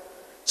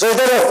 So if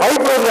there are 5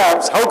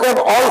 programs, how can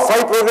all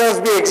 5 programs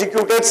be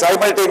executed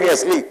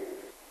simultaneously?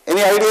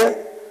 Any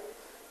idea?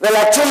 Well,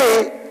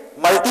 actually,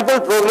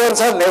 multiple programs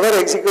are never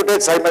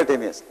executed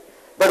simultaneously.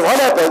 But what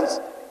happens?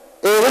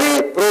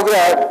 Every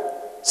program,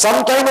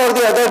 sometime or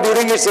the other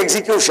during its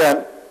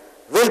execution,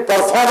 will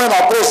perform an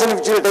operation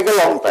which will take a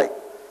long time.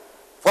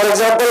 For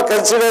example,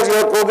 consider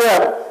your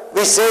program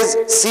which says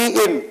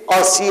C in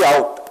or C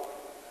out.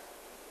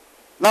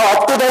 Now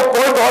up to that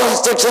point all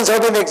instructions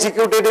have been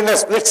executed in a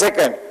split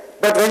second.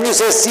 But when you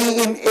say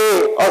C in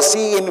A or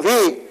C in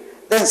V,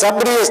 then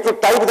somebody has to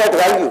type that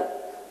value.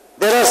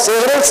 There are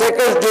several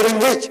seconds during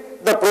which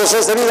the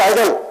processor is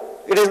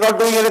idle. It is not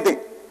doing anything.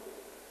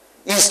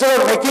 Instead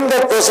of making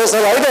that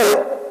processor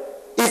idle,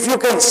 if you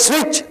can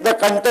switch the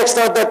context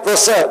of that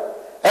processor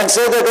and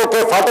say that,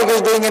 okay, Phatak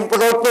is doing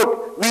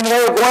input-output,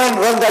 meanwhile go and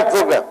run that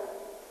program.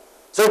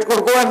 So it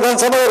could go and run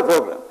some other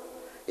program.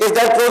 If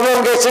that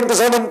program gets into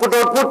some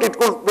input-output, it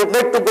could be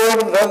made to go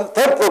and run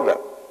third program.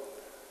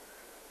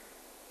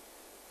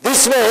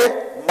 This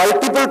way,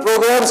 multiple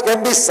programs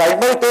can be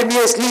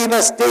simultaneously in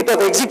a state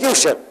of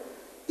execution,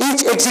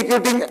 each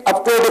executing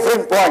up to a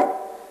different point,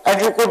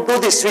 and you could do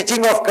the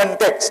switching of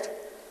context.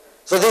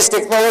 So this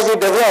technology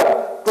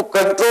developed to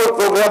control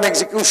program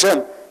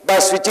execution by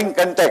switching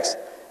context,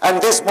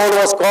 and this mode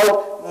was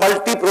called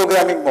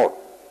multi-programming mode.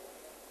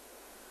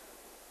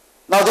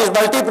 Now this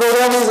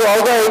multi-programming is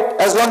all right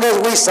as long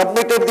as we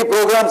submitted the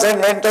programs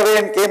and went away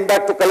and came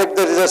back to collect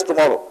the results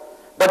tomorrow.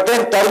 But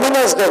then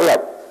terminals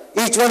developed.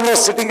 Each one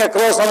was sitting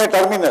across on a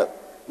terminal.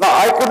 Now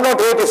I could not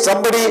wait if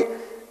somebody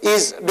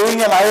is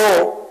doing an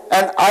I.O.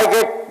 and I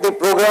get the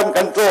program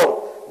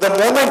control. The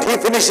moment he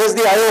finishes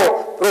the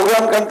I.O.,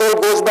 program control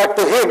goes back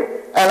to him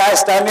and I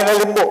stand in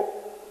a limbo.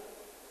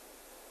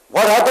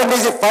 What happened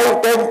is if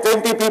 5, 10,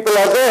 20 people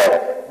are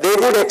there, they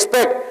would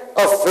expect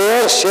a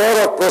fair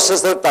share of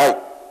processor time.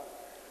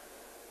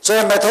 So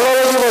a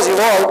methodology was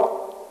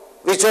evolved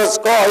which was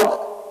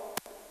called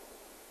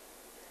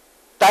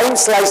time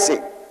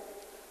slicing.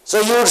 So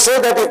you would say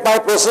that if my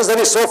processor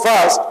is so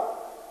fast,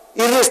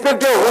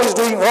 irrespective of who is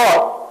doing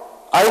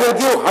what, I will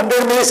give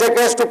 100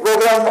 milliseconds to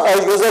program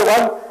user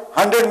 1,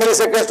 100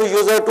 milliseconds to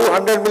user 2,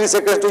 100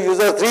 milliseconds to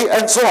user 3,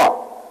 and so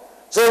on.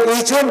 So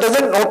each one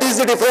doesn't notice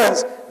the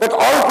difference, but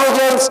all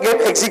programs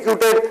get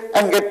executed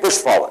and get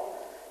pushed forward.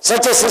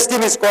 Such a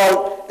system is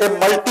called a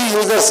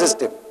multi-user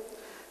system.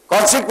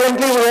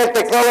 Consequently, we had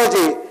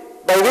technology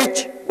by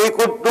which we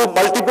could do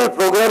multiple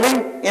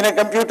programming in a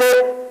computer,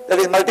 that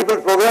is multiple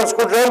programs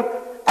could run,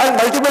 and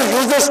multiple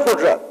users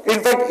could run. In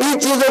fact,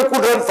 each user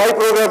could run 5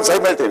 programs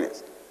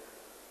simultaneously.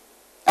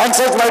 And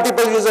such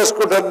multiple users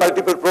could run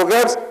multiple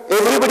programs,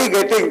 everybody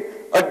getting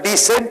a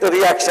decent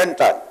reaction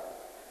time.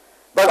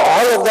 But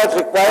all of that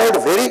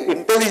required very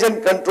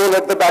intelligent control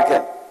at the back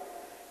end.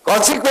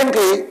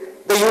 Consequently,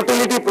 the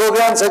utility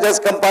programs such as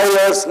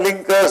compilers,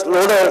 linkers,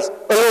 loaders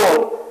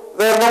alone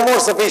were no more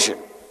sufficient.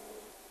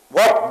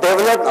 What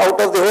developed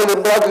out of the whole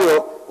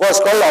imbroglio was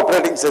called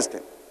operating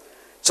system.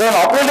 So an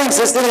operating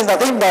system is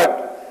nothing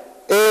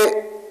but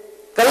a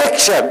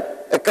collection,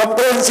 a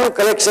comprehensive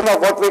collection of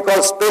what we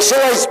call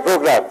specialized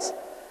programs,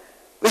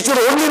 which would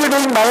only be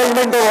doing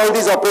management of all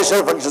these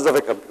operational functions of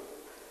a computer.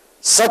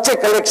 Such a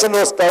collection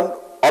was termed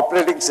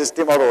operating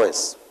system or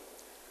OS.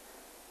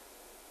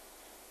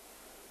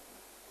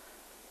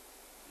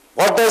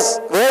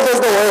 Where does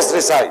the OS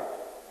reside?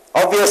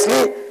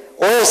 Obviously,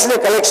 OS is a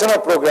collection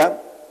of programs.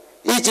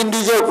 Each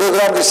individual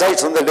program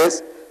resides on the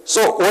disk.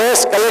 So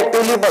OS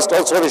collectively must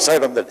also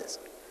reside on the disk.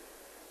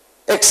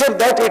 Except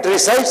that it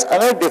resides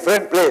on a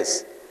different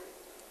place.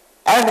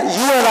 And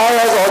you and I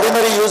as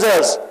ordinary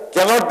users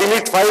cannot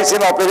delete files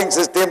in operating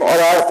system or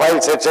add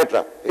files,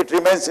 etc. It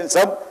remains in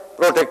some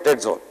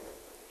protected zone.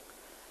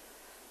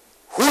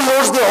 Who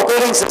loads the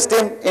operating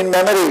system in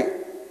memory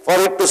for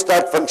it to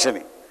start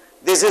functioning?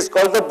 This is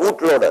called the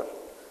bootloader.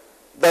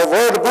 The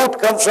word boot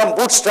comes from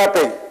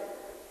bootstrapping.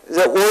 It's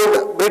an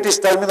old British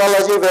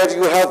terminology where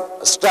you have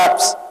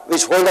straps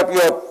which hold up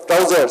your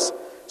trousers.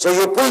 So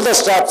you pull the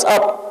straps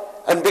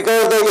up, and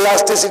because of the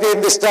elasticity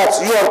in the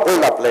straps, you are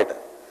pulled up later.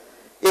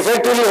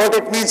 Effectively, what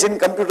it means in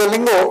computer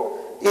lingo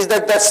is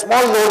that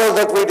small loader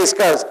that we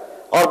discussed,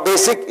 or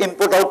basic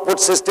input-output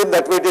system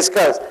that we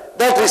discussed,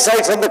 that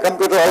resides on the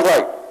computer all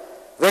right.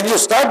 When you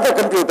start the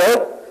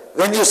computer,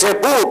 when you say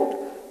boot,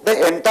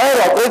 the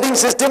entire operating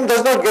system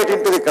does not get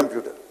into the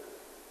computer.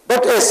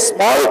 But a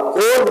small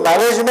code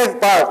management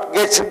part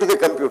gets into the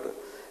computer.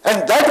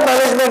 And that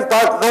management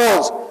part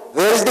knows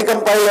where is the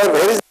compiler,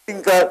 where is the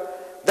linker.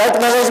 That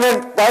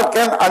management part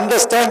can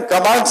understand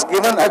commands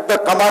given at the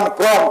command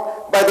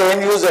prompt by the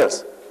end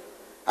users.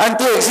 And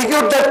to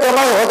execute that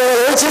command,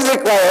 whatever else is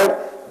required,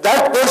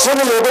 that person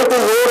is able to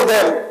load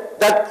them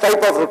that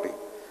type of routine.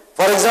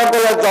 For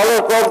example, at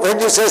 $prompt, when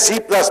you say C++,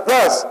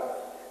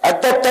 at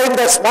that time,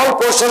 that small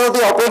portion of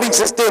the operating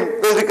system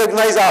will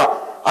recognize,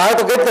 I have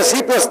to get the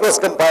C++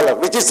 compiler,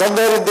 which is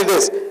somewhere in the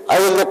disk. I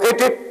will locate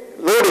it,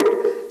 load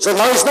it. So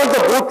now it's not the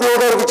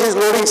bootloader which is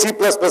loading C++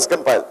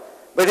 compiler,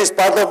 but it's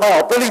part of my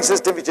operating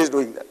system which is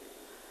doing that.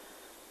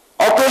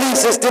 Operating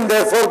system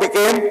therefore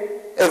became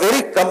a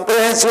very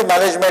comprehensive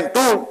management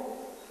tool.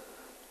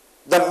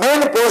 The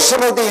main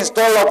portion of the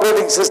installed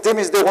operating system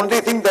is the only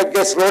thing that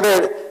gets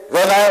loaded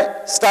when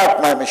I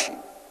start my machine.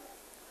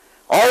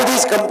 All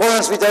these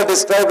components which I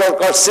described are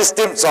called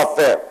system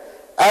software,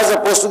 as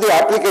opposed to the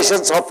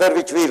application software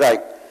which we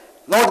write.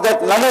 Note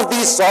that none of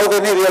these solve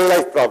any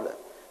real-life problem.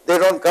 They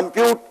don't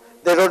compute,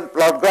 they don't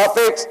plot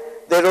graphics,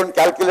 they don't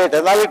calculate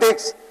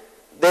analytics,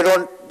 they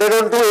don't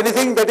do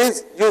anything that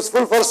is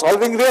useful for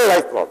solving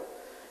real-life problems.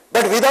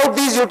 But without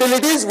these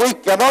utilities, we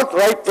cannot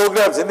write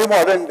programs in the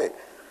modern day.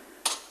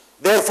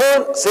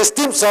 Therefore,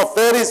 system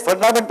software is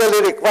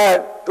fundamentally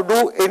required to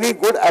do any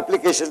good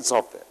application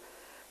software.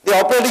 The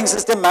operating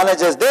system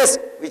manages disk,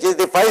 which is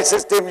the file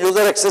system,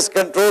 user access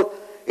control.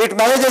 It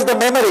manages the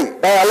memory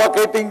by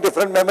allocating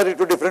different memory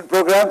to different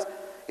programs.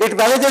 It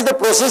manages the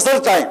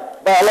processor time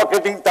by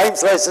allocating time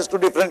slices to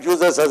different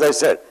users, as I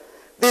said.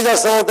 These are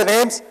some of the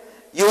names: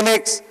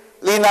 Unix,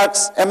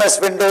 Linux, MS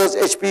Windows,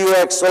 HP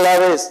UX,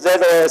 Solaris,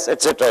 ZOS,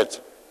 etc.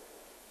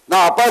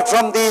 Now, apart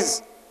from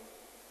these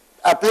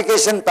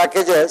application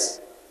packages,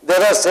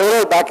 there are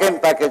several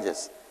back-end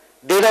packages.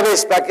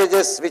 Database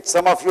packages, which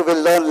some of you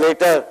will learn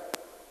later,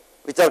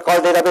 which are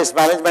called database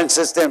management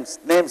systems.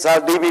 Names are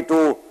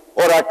DB2,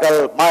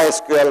 Oracle,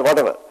 MySQL,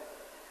 whatever.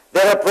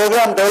 There are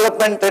program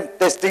development and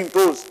testing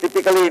tools,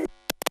 typically.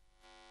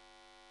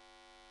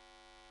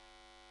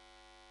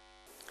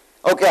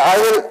 Okay,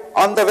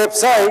 on the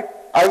website,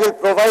 I will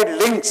provide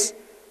links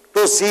to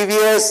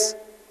CVS,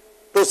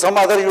 to some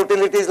other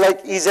utilities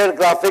like EZ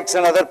Graphics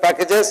and other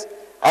packages.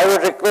 I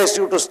would request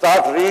you to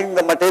start reading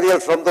the material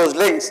from those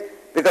links,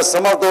 because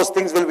some of those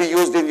things will be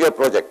used in your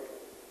project.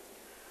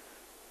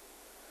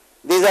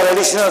 These are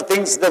additional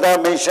things that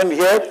I mentioned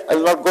here. I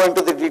will not go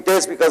into the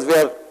details because we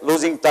are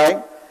losing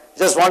time.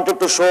 Just wanted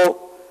to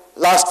show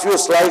last few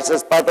slides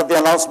as part of the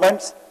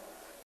announcements.